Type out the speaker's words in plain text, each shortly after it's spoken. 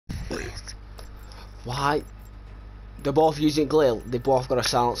Why? They're both using Galil. They both got a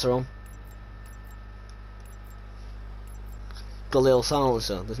silencer on. Galil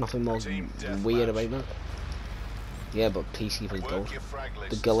silencer. There's nothing more weird about that. Yeah, but Peacekeeper's gold.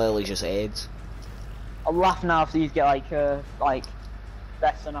 The Galil is just AIDS. I'll laugh now if these get like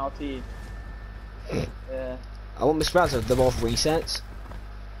best on our team. Yeah. I won't be surprised if they're both resets.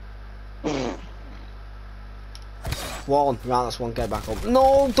 One, right, that's one, get back up.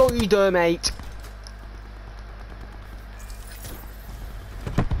 No, don't you dare, mate.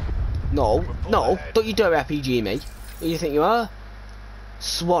 No, no, don't you dare RPG me. Who do you think you are?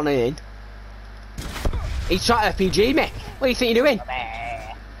 Swan in. He's trying to RPG me. What do you think you're doing?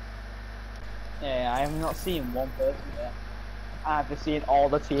 Yeah, I have not seen one person yet. I've just seen all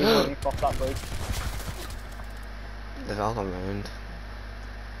the team running across that bridge. They've all gone round.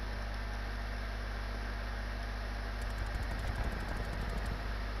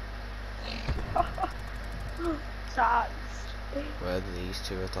 Chats. Where are these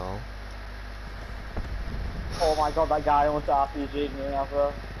two at all? Oh my god, that guy almost RPG'd me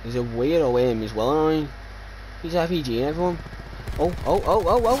after. He's a weirdo him as well, aren't he? He's RPGing everyone. Oh, oh, oh,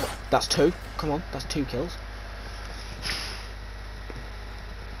 oh, oh. That's two. Come on, that's 2 kills.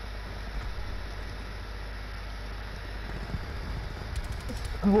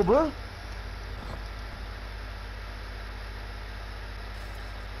 Rubber?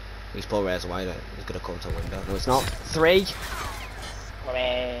 He's pulled Rares away, he's gonna come to the window. No, it's not. 3.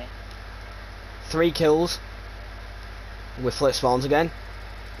 3 kills. With flip spawns again.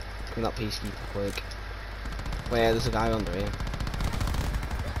 Bring that Peacekeeper quick. Wait, there's a guy under here.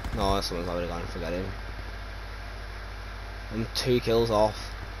 No, someone's already gone, forget him. I'm 2 kills off.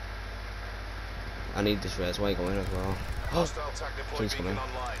 I need this Rares way going as well. Please come in.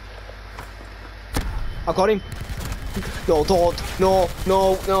 I got him. No, don't. No,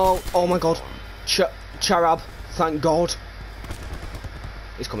 no, no. Oh my god. Charab. Thank god.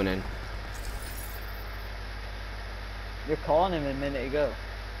 He's coming in. You're calling him a minute ago.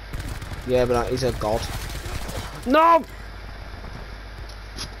 Yeah, but he's a god. No!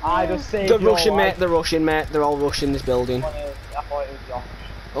 I just saved They're your rushing, life. mate. They're rushing, mate. They're all rushing this building. I thought it was Josh.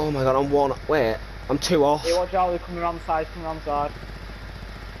 Oh my god, I'm 1. Wait, I'm 2 off. Hey, watch out, they're coming around the side, coming around the side.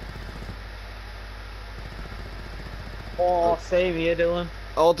 Oh, save here, Dylan.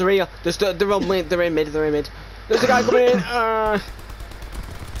 Oh, they're here. They're on mid. They're in mid. They're in mid. There's a guy coming in.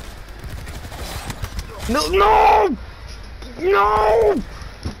 No, no, no.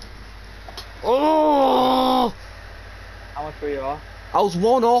 Oh. How much were you off? I was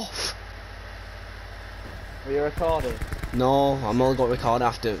 1 off. Were you recording? No, I'm only got to record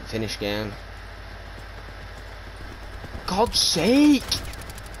after finish game. God's sake!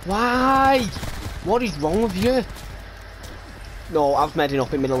 Why? What is wrong with you? No, I've made it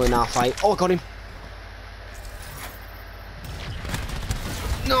up in middle of our fight. Oh, I got him.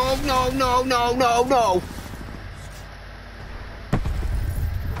 No, no, no, no, no, no.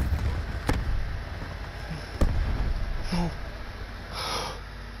 No.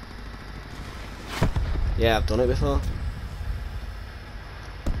 Yeah, I've done it before.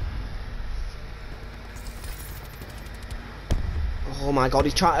 Oh my god,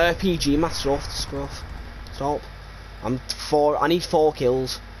 he's trying to RPG my scruff. Stop. I need 4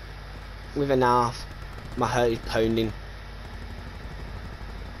 kills. With a knife. My heart is pounding.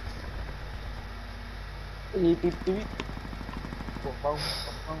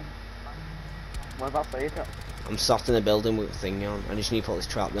 What about say it? I'm sat in the building with a thing on. I just need to put this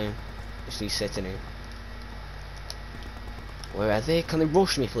trap down. Just need sitting here. Where are they? Can they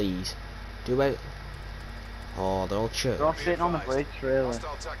rush me, please? Do it. Oh, they're all church. They're all sitting on the bridge, really.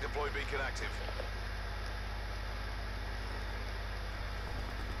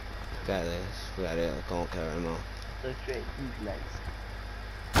 Forget this. Forget it. I can't care anymore.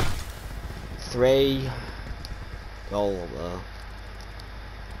 3. Goal up there.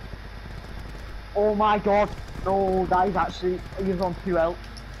 Oh my god. No, that is actually. He was on 2 health.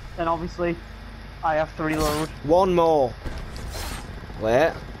 Then obviously, I have 3 load. 1 more.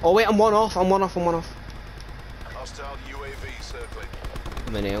 Wait. Oh wait, I'm 1 off. I'm 1 off. I'm 1 off. Hostile UAV circling.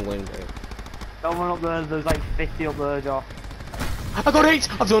 I'm in here. I'm going to do it. Someone up there. There's like 50 up there, Josh. I got it!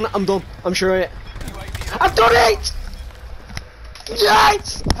 I've done it! I'm done! I'm sure of it! I've done it!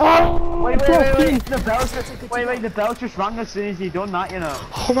 Yes! Oh, Wait, the bell just rang as soon as you done that, you know.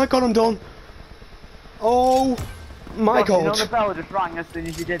 Oh my god, I'm done! Oh my Josh, god! You know the bell just rang as soon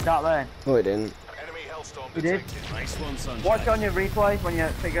as you did that then. No, it didn't. Enemy Hellstorm You did? detected. Nice one, Sunshine. Watch on your replay when you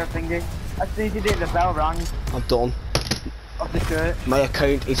figure thingy. As soon as you did, the bell rang I'm done. off the shirt. My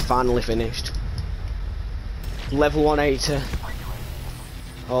account is finally finished. Level 180.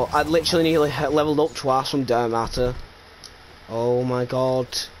 Oh, I literally nearly leveled up twice from Don't Matter. Oh my god.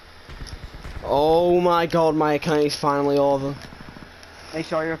 Oh my god, my account is finally over. Make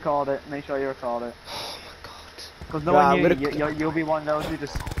sure you record it. Make sure you record it. Oh my god. Because no Right, one knew you'll be one of those who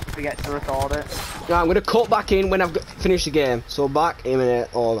just forgets to record it. Right, I'm gonna cut back in when I've finished the game. So back in a minute.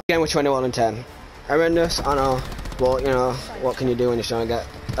 Oh, game with 21 and 10. Horrendous, I know. But you know, what can you do when you're trying to get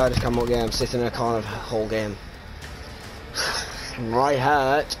out of this camera game, sitting in a corner the whole game? My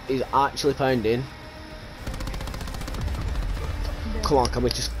heart is actually pounding. Come on, can we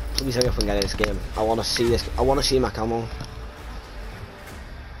just please hurry up and get in this game? I want to see this. I want to see my camo.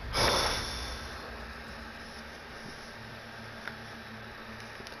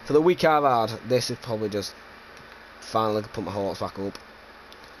 For the week I've had, this is probably just finally put my hearts back up.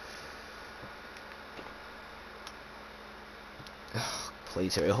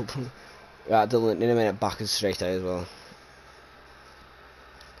 Please hurry up. Right, Dylan, in a minute, back and straight out as well.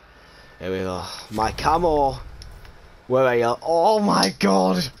 Here we go. My camo! Where are you? Oh my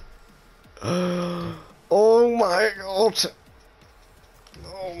god! Oh my god!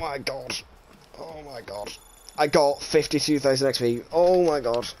 Oh my god! Oh my god! I got 52,000 XP. Oh my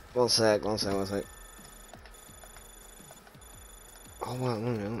god! One sec. Oh wow,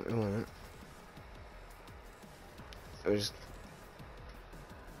 one minute. It was.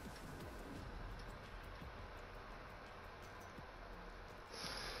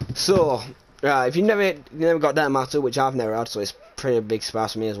 So, right, if you never got Don't Matter, which I've never had, so it's pretty big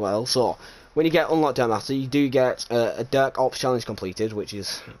surprise for me as well. So, when you get unlocked Don't Matter, you do get a Dark Ops challenge completed, which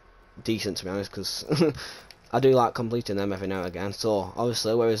is decent to be honest, because I do like completing them every now and again. So,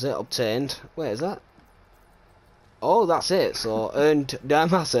 obviously, where is it? Obtained. Where is that? Oh, that's it. So, earned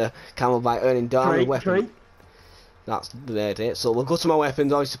Don't Matter camo by earning diamond weapon. That's it. So we'll go to my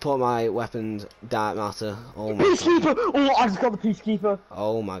weapons. I support my weapons. Don't Matter. Oh my Peacekeeper! god. Oh, I just got the Peacekeeper.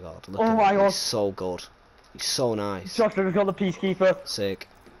 Oh my god. Look Oh at my him. god. He's so good. He's so nice. Josh, I just got the Peacekeeper. Sick.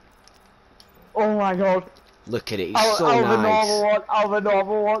 Oh my god. Look at it. He's so nice. Out of a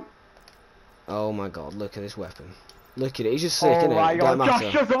normal one. Oh my god. Look at this weapon. Look at it. He's just sick, Oh isn't my it? god. Don't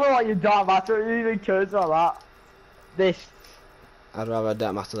Matter. Josh, just like you Don't Matter. You even cares about that. This. I'd rather a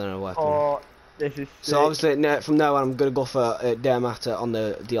Don't Matter than a weapon. Oh, this is sick. So obviously from now on I'm going to go for Don't Matter on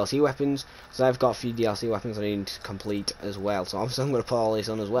the DLC weapons, because I've got a few DLC weapons I need to complete as well, so obviously I'm going to put all these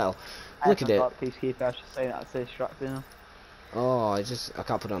on as well. Look at it. Peacekeeper, I should say that's distracting. Oh, I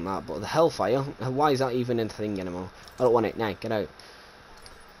can't put on that, but the Hellfire, why is that even a thing anymore? I don't want it, now, get out.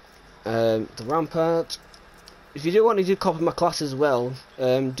 The Rampart, if you do want to do copy my classes as well,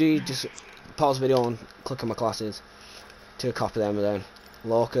 do you just pause the video and click on my classes to copy them then.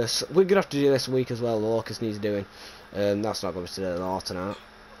 Locust, we're gonna have to do this week as well. Locust needs doing. That's not going to be today or tonight.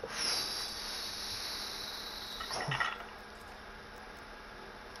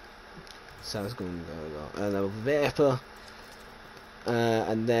 So it's going to go. And then Vapor.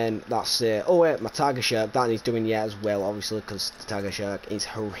 And then that's it. Oh wait, my Tiger Shark, that needs doing yet as well, obviously, because the Tiger Shark is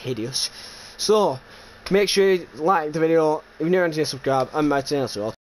hideous. So, make sure you like the video. If you're new, subscribe. I'm my channel.